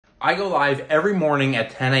I go live every morning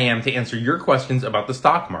at 10 a.m. to answer your questions about the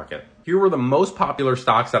stock market. Here were the most popular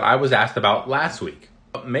stocks that I was asked about last week.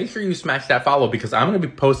 Make sure you smash that follow because I'm going to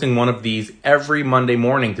be posting one of these every Monday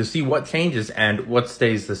morning to see what changes and what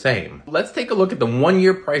stays the same. Let's take a look at the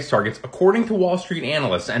one-year price targets according to Wall Street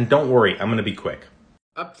analysts, and don't worry, I'm going to be quick.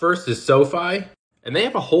 Up first is SoFi, and they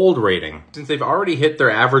have a hold rating. Since they've already hit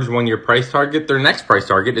their average one-year price target, their next price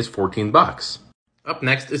target is 14 bucks. Up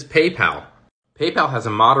next is PayPal. PayPal has a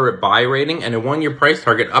moderate buy rating and a one-year price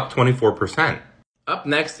target up 24%. Up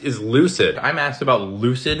next is Lucid. I'm asked about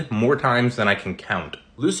Lucid more times than I can count.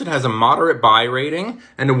 Lucid has a moderate buy rating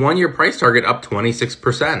and a one-year price target up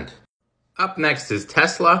 26%. Up next is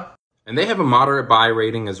Tesla, and they have a moderate buy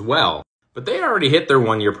rating as well, but they already hit their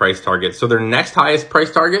one-year price target, so their next highest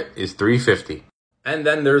price target is $3.50. And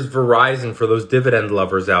then there's Verizon for those dividend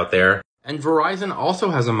lovers out there, and Verizon also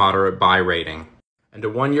has a moderate buy rating and a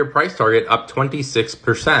one-year price target up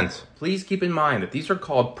 26%. Please keep in mind that these are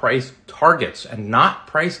called price targets and not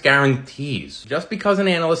price guarantees. Just because an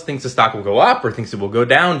analyst thinks the stock will go up or thinks it will go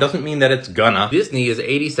down doesn't mean that it's gonna. Disney is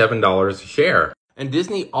 $87 a share. And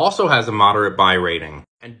Disney also has a moderate buy rating.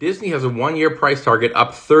 And Disney has a one-year price target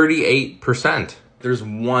up 38%. There's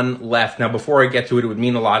one left. Now, before I get to it, it would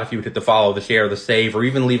mean a lot if you would hit the follow, the share, the save, or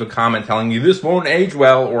even leave a comment telling me this won't age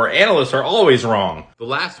well or analysts are always wrong. The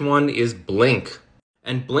last one is Blink.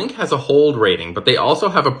 And Blink has a hold rating, but they also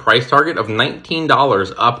have a price target of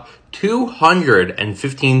 $19 up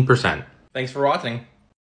 215%. Thanks for watching.